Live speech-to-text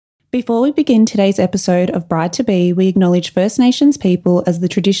Before we begin today's episode of Bride to Be, we acknowledge First Nations people as the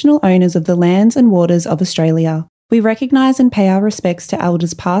traditional owners of the lands and waters of Australia. We recognise and pay our respects to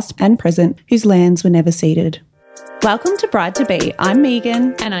elders past and present whose lands were never ceded. Welcome to Bride to Be. I'm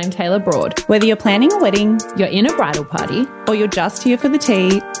Megan. And I'm Taylor Broad. Whether you're planning a wedding, you're in a bridal party, or you're just here for the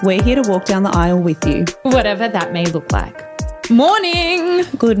tea, we're here to walk down the aisle with you. Whatever that may look like. Morning.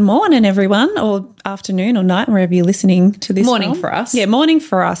 Good morning, everyone, or afternoon or night, wherever you're listening to this. Morning for us. Yeah, morning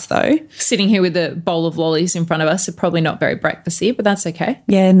for us, though. Sitting here with a bowl of lollies in front of us are probably not very breakfasty, but that's okay.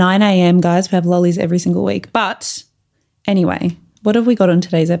 Yeah, 9 a.m, guys. We have lollies every single week. But anyway, what have we got on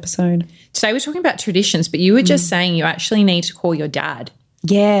today's episode? Today we're talking about traditions, but you were just saying you actually need to call your dad.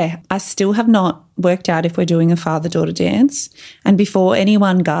 Yeah, I still have not worked out if we're doing a father-daughter dance. And before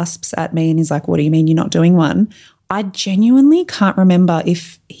anyone gasps at me and is like, what do you mean you're not doing one? I genuinely can't remember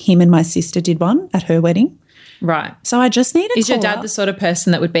if him and my sister did one at her wedding. Right. So I just need to Is your dad the sort of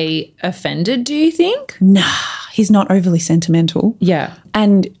person that would be offended, do you think? Nah, he's not overly sentimental. Yeah.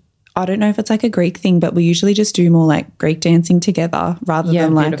 And I don't know if it's like a Greek thing, but we usually just do more like Greek dancing together rather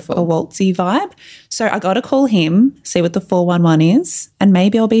than like beautiful. a waltzy vibe. So I got to call him, see what the 411 is, and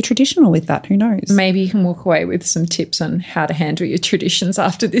maybe I'll be traditional with that. Who knows? Maybe you can walk away with some tips on how to handle your traditions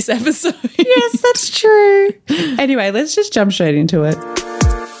after this episode. Yes, that's true. Anyway, let's just jump straight into it.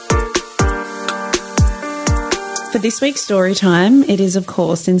 For this week's story time, it is, of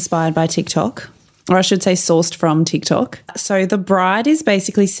course, inspired by TikTok. Or I should say sourced from TikTok. So the bride is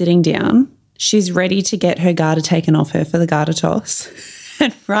basically sitting down. She's ready to get her garter taken off her for the garter toss.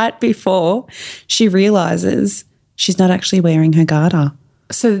 And right before she realises she's not actually wearing her garter.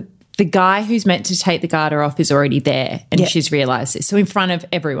 So the guy who's meant to take the garter off is already there and she's realised this. So in front of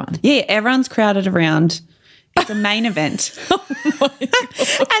everyone. Yeah, everyone's crowded around. It's a main event. Oh my God.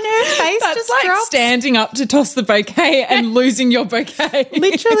 And her face That's just like drops. standing up to toss the bouquet and losing your bouquet.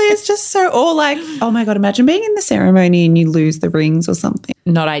 Literally, it's just so all like, oh my God, imagine being in the ceremony and you lose the rings or something.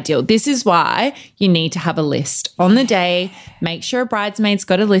 Not ideal. This is why you need to have a list on the day. Make sure a bridesmaid's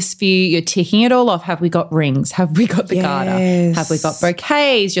got a list for you. You're ticking it all off. Have we got rings? Have we got the garter? Have we got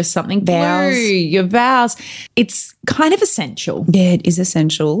bouquets? Just something Vows. blue, your vows. It's kind of essential. Yeah, it is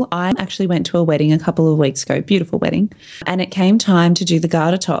essential. I actually went to a wedding a couple of weeks ago, beautiful wedding, and it came time to do the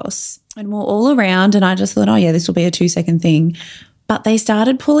garter toss. And we're all around and I just thought, oh yeah, this will be a 2-second thing. But they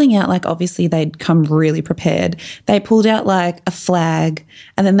started pulling out, like obviously they'd come really prepared. They pulled out like a flag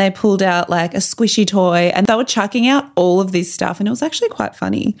and then they pulled out like a squishy toy and they were chucking out all of this stuff and it was actually quite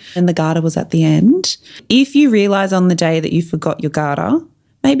funny. And the garter was at the end. If you realise on the day that you forgot your garter,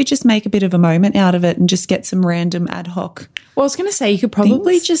 maybe just make a bit of a moment out of it and just get some random ad hoc. Well, I was going to say you could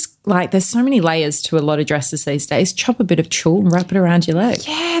probably just like there's so many layers to a lot of dresses these days. Chop a bit of tulle and wrap it around your leg.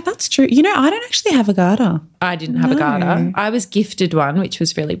 Yeah, that's true. You know, I don't actually have a garter. I didn't have a garter. I was gifted one, which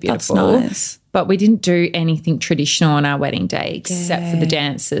was really beautiful. That's nice. But we didn't do anything traditional on our wedding day except for the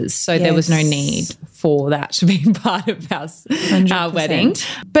dances. So there was no need for that to be part of our wedding.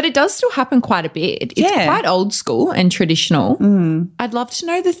 But it does still happen quite a bit. It's quite old school and traditional. I'd love to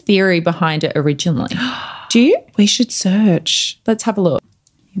know the theory behind it originally. Do you? We should search. Let's have a look.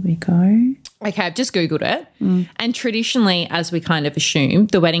 Here we go. Okay, I've just Googled it. And traditionally, as we kind of assume,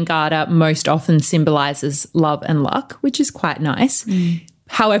 the wedding garter most often symbolises love and luck, which is quite nice.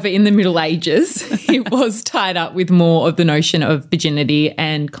 However, in the Middle Ages, it was tied up with more of the notion of virginity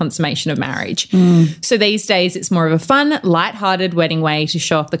and consummation of marriage. So these days, it's more of a fun, lighthearted wedding way to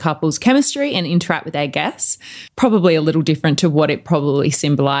show off the couple's chemistry and interact with their guests. Probably a little different to what it probably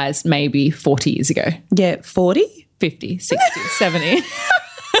symbolised maybe 40 years ago. Yeah, 40? 50, 60, 70. Wait,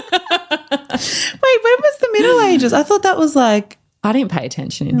 when was the Middle Ages? I thought that was like... I didn't pay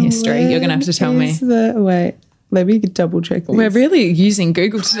attention in history. You're going to have to tell me. Wait, maybe you could double check this. We're really using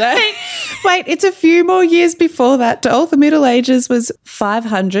Google today. Wait, it's a few more years before that. All the Middle Ages was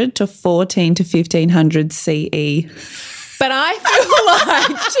 500 to 14 to 1500 CE. But I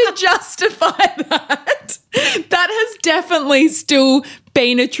feel like to justify that has definitely still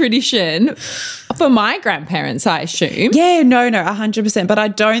been a tradition for my grandparents, I assume. Yeah, no, 100%. But I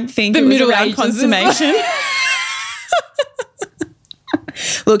don't think it was Middle around Ages consummation.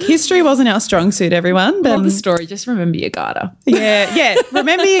 Look, history wasn't our strong suit, everyone. But Love the story. Just remember your garter. Yeah.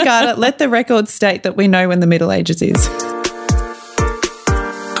 Remember your garter. Let the record state that we know when the Middle Ages is.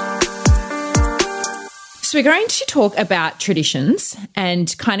 So we're going to talk about traditions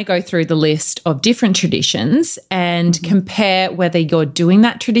and kind of go through the list of different traditions and compare whether you're doing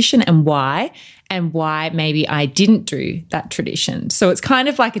that tradition and why maybe I didn't do that tradition. So it's kind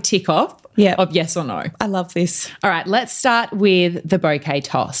of like a tick off of yes or no. I love this. All right, let's start with the bouquet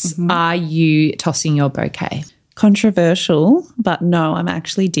toss. Are you tossing your bouquet? Controversial, but no, I'm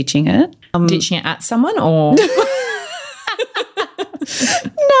actually ditching it. Ditching it at someone or?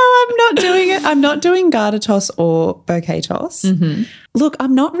 No, I'm not doing it. I'm not doing garter toss or bouquet toss. Look,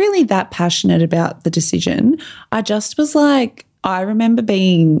 I'm not really that passionate about the decision. I just was like, I remember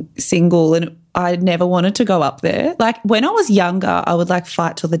being single and I never wanted to go up there. Like when I was younger, I would like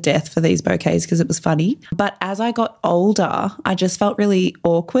fight till the death for these bouquets because it was funny. But as I got older, I just felt really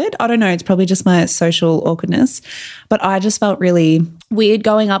awkward. I don't know, it's probably just my social awkwardness, but I just felt really weird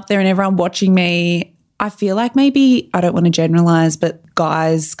going up there and everyone watching me. I feel like maybe, I don't want to generalize, but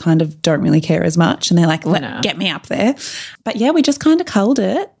guys kind of don't really care as much and they're like, get me up there. But yeah, we just kind of culled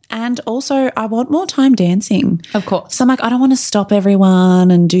it. And also I want more time dancing. Of course. So I'm like, I don't want to stop everyone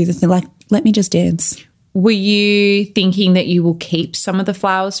and do the thing. Like, let me just dance. Were you thinking that you will keep some of the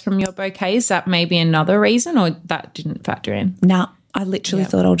flowers from your bouquet? Is that maybe another reason or that didn't factor in? No, I literally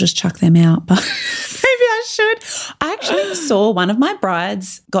thought I'll just chuck them out, but maybe I should. I actually saw one of my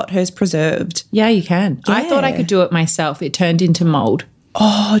brides got hers preserved. Yeah, you can. I thought I could do it myself. It turned into mold.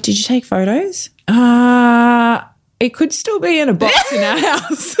 Oh, did you take photos? It could still be in a box in our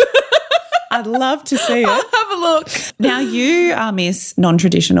house. I'd love to see it. I'll have a look. Now you are Miss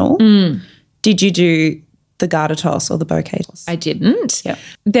Non-Traditional. Did you do the garter toss or the bouquet toss? I didn't. Yep.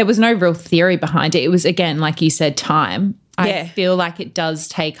 There was no real theory behind it. It was, again, like you said, time. I Yeah. feel like it does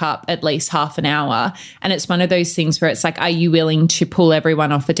take up at least half an hour. And it's one of those things where it's like, are you willing to pull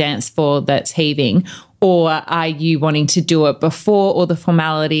everyone off a dance floor that's heaving? Or are you wanting to do it before all the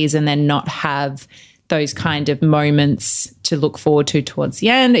formalities and then not have those kind of moments to look forward to towards the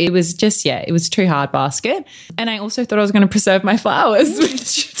end? It was just, it was too hard basket. And I also thought I was going to preserve my flowers,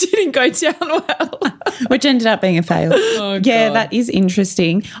 which didn't go down well. Which ended up being a fail. Oh, yeah, God. that is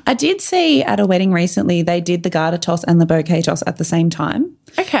interesting. I did see at a wedding recently, they did the garter toss and the bouquet toss at the same time.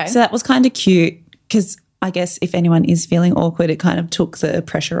 Okay. So that was kind of cute because I guess if anyone is feeling awkward, it kind of took the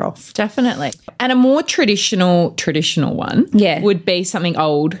pressure off. Definitely. And a more traditional one would be something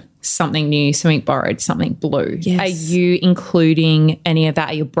old, something new, something borrowed, something blue. Yes. Are you including any of that?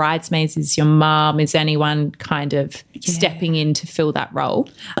 Are your bridesmaids? Is your mum? Is anyone kind of stepping in to fill that role?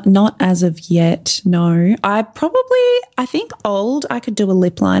 Not as of yet, no. I think old, I could do a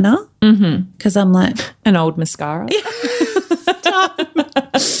lip liner because I'm like, An old mascara?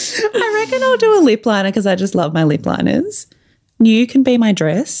 I reckon I'll do a lip liner because I just love my lip liners. New can be my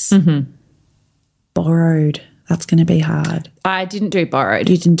dress. Borrowed, that's going to be hard. I didn't do borrowed.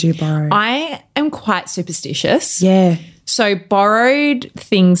 You didn't do borrowed. I am quite superstitious. Yeah. So borrowed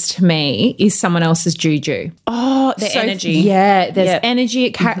things to me is someone else's juju. Oh, the energy. Yeah, there's Yep.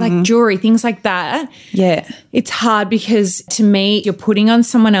 energy, like jewelry, things like that. Yeah. It's hard because to me, you're putting on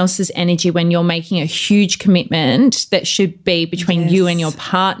someone else's energy when you're making a huge commitment that should be between you and your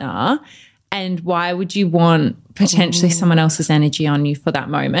partner. And why would you want potentially someone else's energy on you for that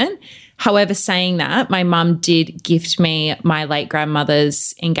moment? However, saying that, my mum did gift me my late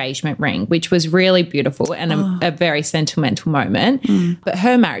grandmother's engagement ring, which was really beautiful and a very sentimental moment. But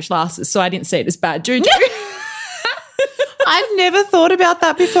her marriage lasted, so I didn't see it as bad juju. I've never thought about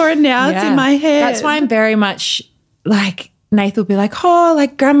that before and now it's in my head. That's why I'm very much like, Nathan will be like, oh,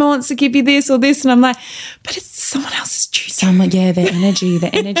 like grandma wants to give you this or this. And I'm like, but it's someone else's juju. The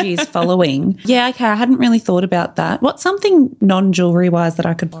energy is following. Yeah, okay, I hadn't really thought about that. What's something non-jewelry wise that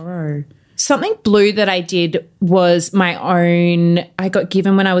I could borrow? Something blue that I did was my own, I got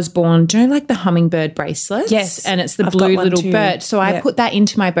given when I was born, do you know like the hummingbird bracelets? Yes. And it's the I've blue got one little too. bird. So I Yep. put that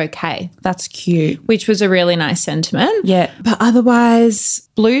into my bouquet, That's cute. which was a really nice sentiment. Yeah. But otherwise,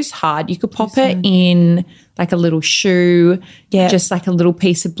 blue's hard. You could pop it in like a little shoe, Yeah. just like a little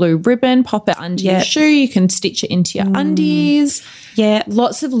piece of blue ribbon, pop it under your Yeah. shoe. You can stitch it into your undies. Yeah.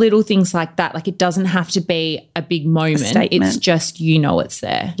 Lots of little things like that. Like it doesn't have to be a big moment. statement. It's just, it's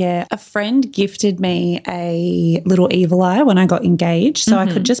there. Yeah. A friend gifted me a little evil eye when I got engaged, so I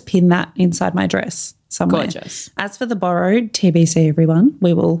could just pin that inside my dress somewhere. Gorgeous. As for the borrowed, TBC everyone,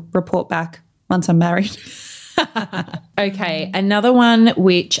 we will report back once I'm married. Okay, another one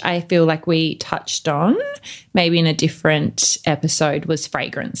which I feel like we touched on maybe in a different episode was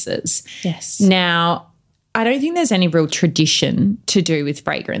fragrances. Yes. Now, I don't think there's any real tradition to do with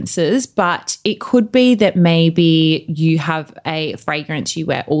fragrances, but it could be that maybe you have a fragrance you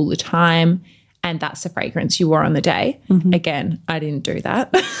wear all the time and that's the fragrance you wore on the day. Again, I didn't do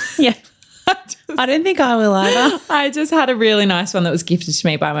that. Yeah. I don't think I will either. I just had a really nice one that was gifted to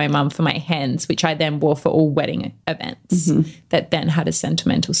me by my mum for my hens, which I then wore for all wedding events that then had a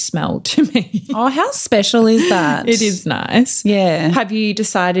sentimental smell to me. Oh, how special is that? It is nice. Yeah. Have you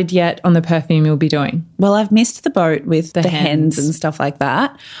decided yet on the perfume you'll be doing? Well, I've missed the boat with the hens and stuff like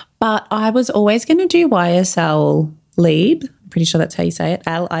that, but I was always going to do YSL Libre. Pretty sure that's how you say it,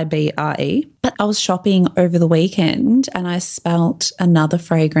 Libre. But I was shopping over the weekend and I smelt another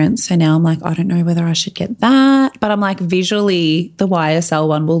fragrance. So now I'm like, I don't know whether I should get that. But I'm like, visually, the YSL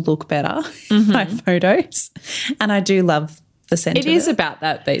one will look better in my photos. And I do love the scent It of is it. about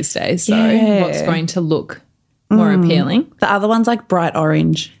that these days. So Yeah. what's going to look more appealing? The other one's like bright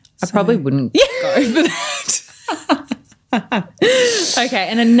orange. I probably wouldn't go for that. Okay,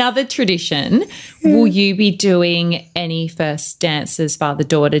 and another tradition, will you be doing any first dances,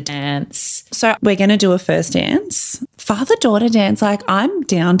 father-daughter dance? So we're going to do a first dance. Father-daughter dance, like I'm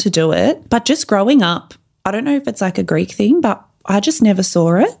down to do it. But just growing up, I don't know if it's like a Greek thing, but I just never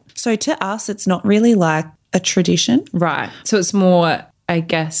saw it. So to us, it's not really like a tradition. Right. So it's more, I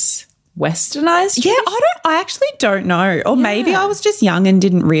guess, westernized? Yeah, I actually don't know. Or maybe I was just young and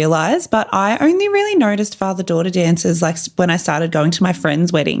didn't realise, but I only really noticed father-daughter dances like when I started going to my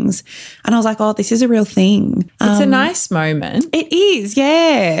friends' weddings. And I was like, oh, this is a real thing. It's a nice moment. It is,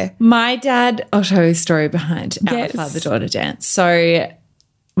 yeah. My dad, I'll tell you a story behind our Yes. father-daughter dance. So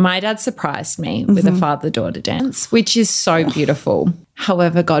my dad surprised me with a father-daughter dance, which is so beautiful.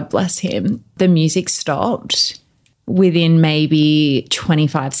 However, God bless him, the music stopped within maybe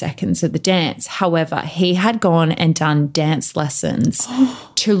 25 seconds of the dance. However, he had gone and done dance lessons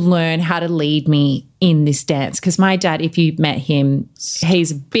to learn how to lead me in this dance. Because my dad, if you met him,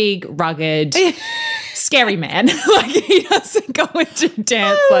 he's a big, rugged, scary man. Like he doesn't go into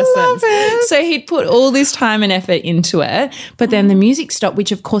dance lessons. So he'd put all this time and effort into it. But then the music stopped,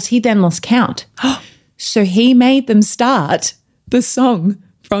 which of course he then lost count. So he made them start the song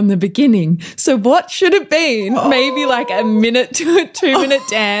from the beginning. So what should have been maybe like a minute to a 2-minute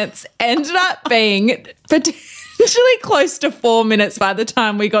dance ended up being potentially close to 4 minutes by the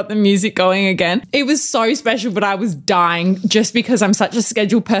time we got the music going again. It was so special, but I was dying just because I'm such a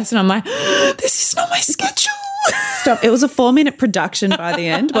scheduled person. I'm like, this is not my schedule. Stop. It was a 4-minute production by the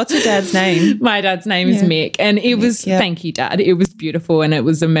end. What's your dad's name? My dad's name is Mick, and it was, thank you, Dad. It was beautiful and it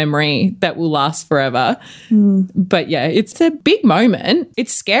was a memory that will last forever. But yeah, it's a big moment.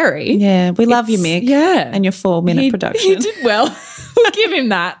 It's scary. Yeah, we love you, Mick. Yeah. And your 4-minute production. He did well. We'll give him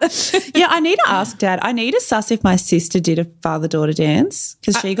that. Yeah, I need to ask Dad. I need to suss if my sister did a father-daughter dance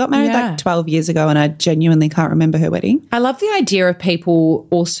because she got married like 12 years ago and I genuinely can't remember her wedding. I love the idea of people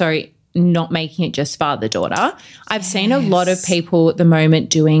also not making it just father-daughter. I've seen a lot of people at the moment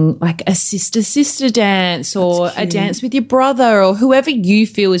doing like a sister-sister dance or a dance with your brother or whoever you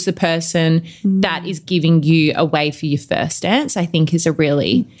feel is the person that is giving you a way for your first dance, I think is a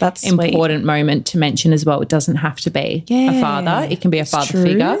really important moment to mention as well. It doesn't have to be a father. It can be a father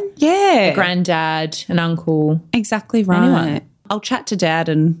figure. Yeah. A granddad, an uncle. Exactly right. Anyone. I'll chat to Dad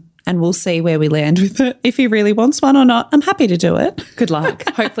and we'll see where we land with it. If he really wants one or not, I'm happy to do it. Good luck.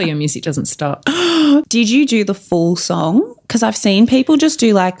 Hopefully your music doesn't stop. Did you do the full song? Because I've seen people just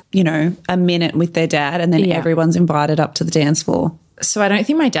do like, you know, a minute with their dad and then everyone's invited up to the dance floor. So I don't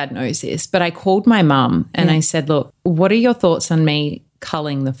think my dad knows this, but I called my mum and I said, look, what are your thoughts on me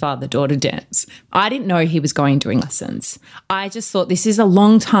culling the father-daughter dance? I didn't know he was going doing lessons. I just thought this is a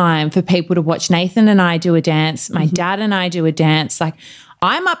long time for people to watch Nathan and I do a dance, my dad and I do a dance. Like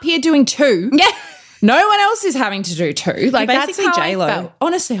I'm up here doing 2. Yeah. No one else is having to do 2. Like that's how J-Lo. I felt.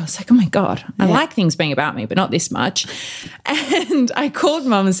 Honestly, I was like, oh my God, I like things being about me, but not this much. And I called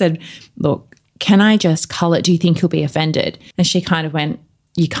Mum and said, look, can I just cull it? Do you think he'll be offended? And she kind of went,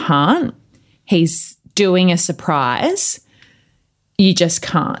 you can't. He's doing a surprise. You just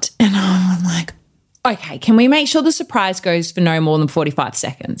can't. And I'm like, okay, can we make sure the surprise goes for no more than 45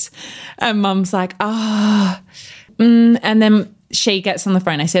 seconds? And Mum's like, and then she gets on the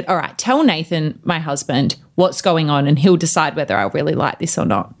phone. I said, all right, tell Nathan, my husband, what's going on and he'll decide whether I really like this or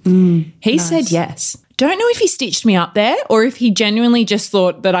not. He said yes. Don't know if he stitched me up there or if he genuinely just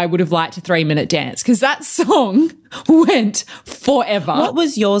thought that I would have liked a 3-minute dance because that song went forever. What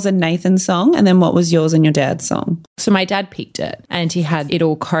was yours and Nathan's song and then what was yours and your dad's song? So my dad picked it and he had it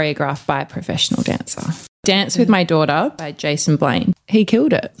all choreographed by a professional dancer. Dance with My Daughter by Jason Blaine. He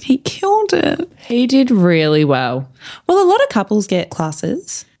killed it. He killed it. He did really well. Well, a lot of couples get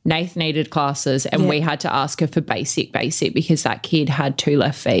classes. Nath needed classes and we had to ask her for basic because that kid had 2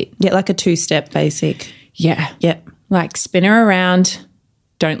 left feet. Yeah, like a 2-step basic. Yeah. Yep. Like spin her around.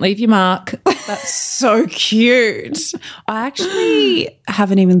 Don't leave your mark. That's so cute. I actually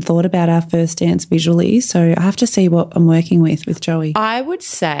haven't even thought about our first dance visually, so I have to see what I'm working with Joey. I would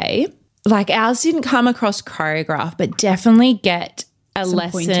say, like, ours didn't come across choreographed, but definitely get a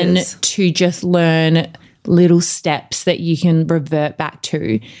lesson pointers. to just learn little steps that you can revert back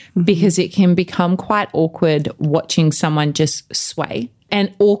to, because it can become quite awkward watching someone just sway,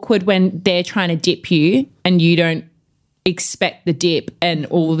 and awkward when they're trying to dip you and you don't expect the dip and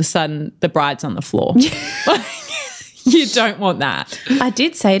all of a sudden the bride's on the floor. You don't want that. I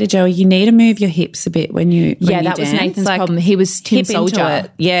did say to Joey, you need to move your hips a bit when you That was dance. Nathan's problem. He was Tim hip into Soldier.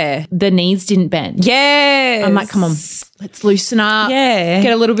 it. Yeah. The knees didn't bend. Yes. I'm like, come on, let's loosen up. Yeah.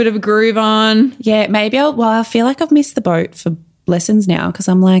 Get a little bit of a groove on. Yeah, maybe I feel like I've missed the boat for lessons now because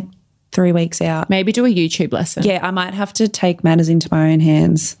I'm like 3 weeks out. Maybe do a YouTube lesson. Yeah, I might have to take matters into my own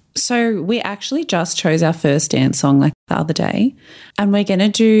hands. So we actually just chose our first dance song like the other day, and we're going to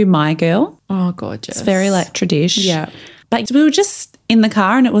do My Girl. Oh, gorgeous. It's very like tradish. Yeah. But we were just in the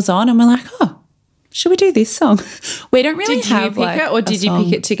car and it was on and we're like, oh, should we do this song? We don't really Did you have pick like it or a did you song.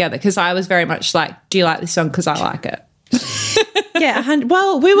 pick it together? Because I was very much like, do you like this song? Because I like it. Yeah.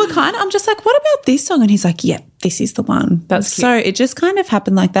 Well, we were I'm just like, what about this song? And he's like, yeah, this is the one. That's cute. So it just kind of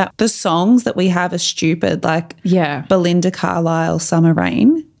happened like that. The songs that we have are stupid, like Yeah. Belinda Carlisle, Summer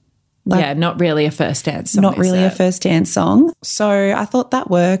Rain. Yeah, not really a first dance song. Not really a first dance song. So I thought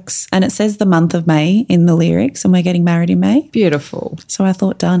that works. And it says the month of May in the lyrics and we're getting married in May. Beautiful. So I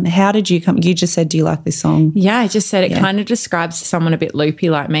thought, done. How did you come? You just said, do you like this song? Yeah, I just said it kind of describes someone a bit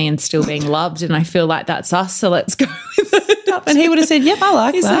loopy like me and still being loved. And I feel like that's us. So let's go with it. And he would have said, yep, I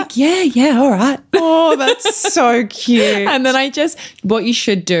like He's that. like, yeah, all right. Oh, that's so cute. And then what you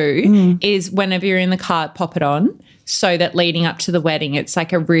should do is whenever you're in the car, pop it on so that leading up to the wedding, it's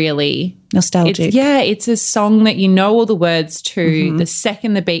like a really Nostalgic. It's a song that you know all the words to. The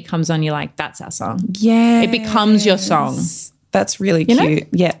second the beat comes on, you're like, that's our song. Yeah. It becomes your song. That's really know? cute.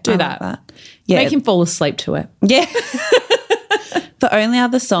 Yeah. Do I that. like that. Yeah. Make him fall asleep to it. Yeah. The only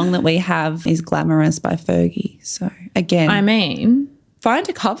other song that we have is Glamorous by Fergie. So again. I mean, find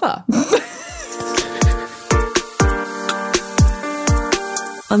a cover.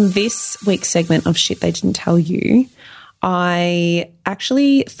 On this week's segment of Shit They Didn't Tell You, I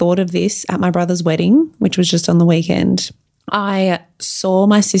actually thought of this at my brother's wedding, which was just on the weekend. I saw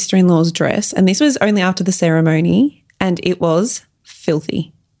my sister-in-law's dress, and this was only after the ceremony, and it was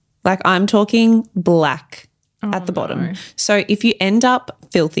filthy. Like, I'm talking black at the bottom. So if you end up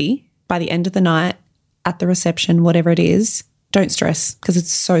filthy by the end of the night at the reception, whatever it is, don't stress because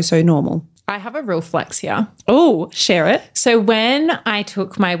it's so normal. I have a real flex here. Oh, share it. So when I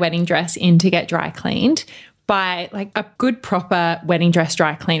took my wedding dress in to get dry cleaned by like a good proper wedding dress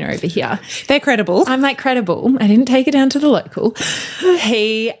dry cleaner over here. They're credible. I'm like, credible. I didn't take it down to the local.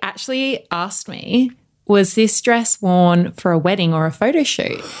 He actually asked me, was this dress worn for a wedding or a photo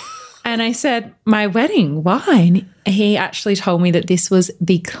shoot? And I said, my wedding. Why? And he actually told me that this was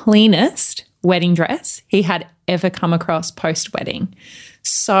the cleanest wedding dress he had ever come across post-wedding.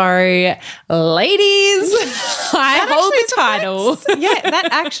 So, ladies, I hold the title. Yeah, that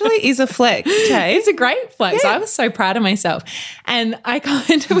actually is a flex, Tay. It's a great flex. I was so proud of myself. And I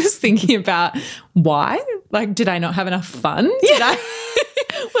kind of was thinking about why? Like, did I not have enough fun?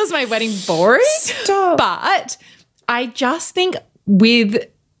 Was my wedding boring? Stop. But I just think with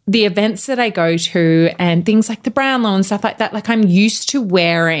the events that I go to and things like the Brownlow and stuff like that, like I'm used to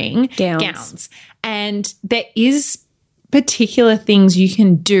wearing gowns. And there is particular things you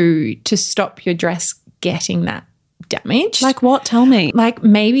can do to stop your dress getting that damaged. Like what? Tell me. Like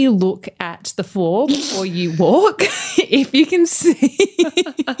maybe look at the floor before you walk if you can see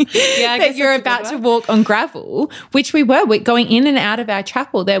that you're about to walk on gravel, which we were. We're going in and out of our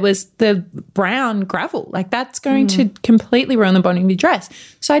chapel. There was the brown gravel. Like that's going to completely ruin the bottom of your dress.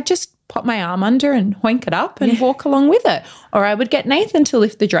 So I just pop my arm under and hoink it up and walk along with it. Or I would get Nathan to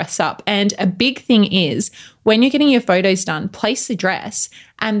lift the dress up. And a big thing is when you're getting your photos done, place the dress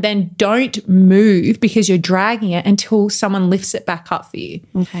and then don't move because you're dragging it until someone lifts it back up for you.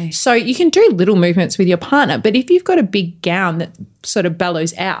 Okay. So you can do little movements with your partner, but if you've got a big gown that sort of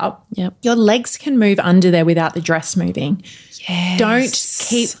bellows out, your legs can move under there without the dress moving. Yes. Don't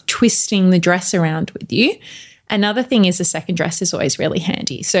keep twisting the dress around with you. Another thing is a second dress is always really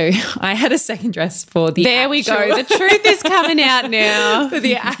handy. So I had a second dress for the we go. The truth is coming out now. For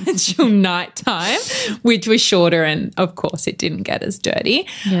the actual nighttime, which was shorter and, of course, it didn't get as dirty.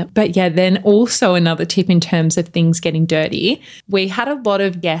 Yep. But, yeah, then also another tip in terms of things getting dirty, we had a lot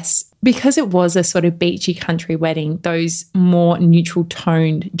of guests, because it was a sort of beachy country wedding, those more neutral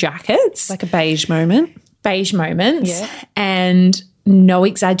toned jackets. Like a beige moment. Beige moments. Yeah. And no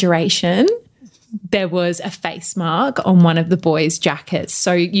exaggeration, there was a face mark on one of the boys' jackets.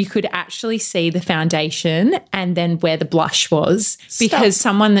 So you could actually see the foundation and then where the blush was, because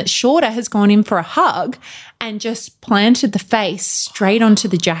someone that's shorter has gone in for a hug and just planted the face straight onto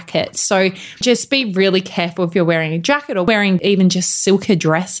the jacket. So just be really careful if you're wearing a jacket or wearing even just silkier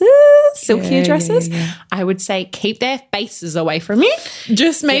dresses. Yeah. I would say keep their faces away from you.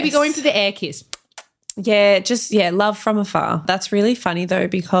 Just maybe going for the air kiss. Yeah, love from afar. That's really funny though,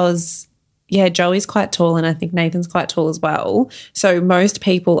 because Joey's quite tall and I think Nathan's quite tall as well. So most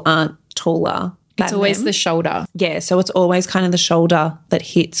people aren't taller. It's always the shoulder. Yeah, so it's always kind of the shoulder that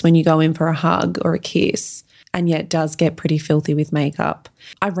hits when you go in for a hug or a kiss. And it does get pretty filthy with makeup.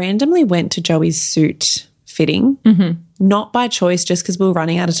 I randomly went to Joey's suit fitting, not by choice, just because we were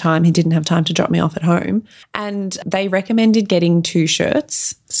running out of time. He didn't have time to drop me off at home. And they recommended getting 2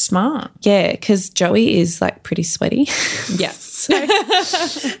 shirts. Smart. Yeah, because Joey is like pretty sweaty. Yeah.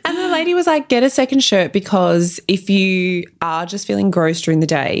 And the lady was like, get a second shirt, because if you are just feeling gross during the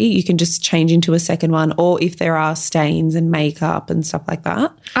day, you can just change into a second one, or if there are stains and makeup and stuff like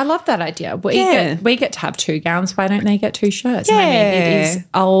that. I love that idea. We get to have 2 gowns. Why don't they get 2 shirts? Yeah. I mean, it is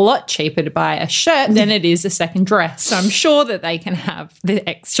a lot cheaper to buy a shirt than it is a second dress. So I'm sure that they can have the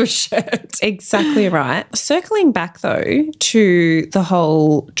extra shirt. Exactly right. Circling back though to the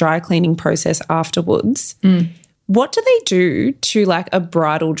whole dry cleaning process afterwards, what do they do to like a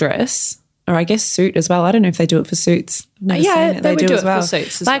bridal dress, or I guess suit as well? I don't know if they do it for suits. Yeah, they would do it for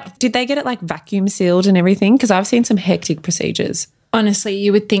suits as well. Did they get it like vacuum sealed and everything? Because I've seen some hectic procedures. Honestly,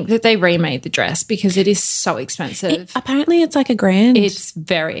 you would think that they remade the dress because it is so expensive. Apparently it's like $1,000. It's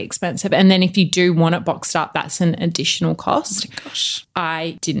very expensive. And then if you do want it boxed up, that's an additional cost. Oh my gosh.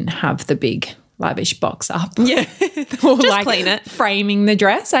 I didn't have the big lavish box up. Yeah. Or just like clean it. Framing the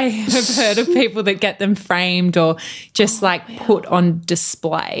dress. I have heard of people that get them framed or just put on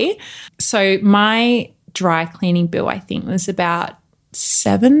display. So my dry cleaning bill, I think, was about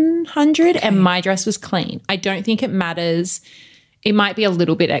 $700 and my dress was clean. I don't think it matters. It might be a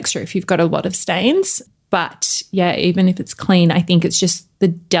little bit extra if you've got a lot of stains. But yeah, even if it's clean, I think it's just the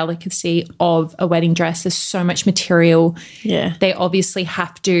delicacy of a wedding dress. There's so much material. Yeah. They obviously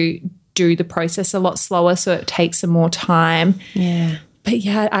have to do the process a lot slower, so it takes them more time. Yeah. But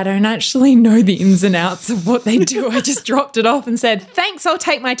yeah, I don't actually know the ins and outs of what they do. I just dropped it off and said, thanks, I'll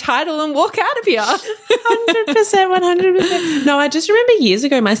take my title and walk out of here. 100%. No, I just remember years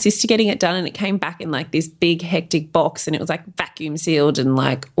ago my sister getting it done and it came back in like this big hectic box and it was like vacuum sealed and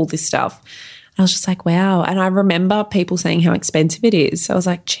like all this stuff. I was just like, wow. And I remember people saying how expensive it is. So I was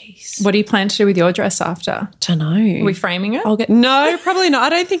like, geez. What do you plan to do with your dress after? Don't know. Are we framing it? No, probably not. I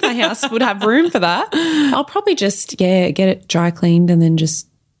don't think my house would have room for that. I'll probably just, get it dry cleaned and then just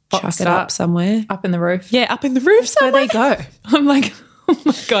chuck it up somewhere. Up in the roof. Yeah, up in the roof somewhere. Where they go. I'm like, oh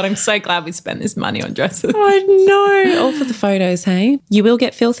my God, I'm so glad we spent this money on dresses. I know. All for the photos, hey? You will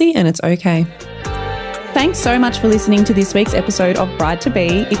get filthy and it's okay. Thanks so much for listening to this week's episode of Bride to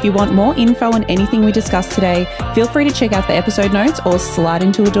Be. If you want more info on anything we discussed today, feel free to check out the episode notes or slide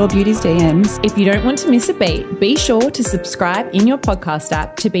into Adore Beauty's DMs. If you don't want to miss a beat, be sure to subscribe in your podcast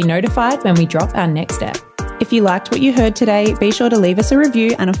app to be notified when we drop our next step. If you liked what you heard today, be sure to leave us a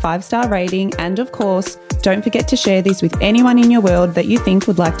review and a 5-star rating. And of course, don't forget to share this with anyone in your world that you think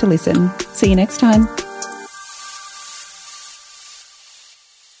would like to listen. See you next time.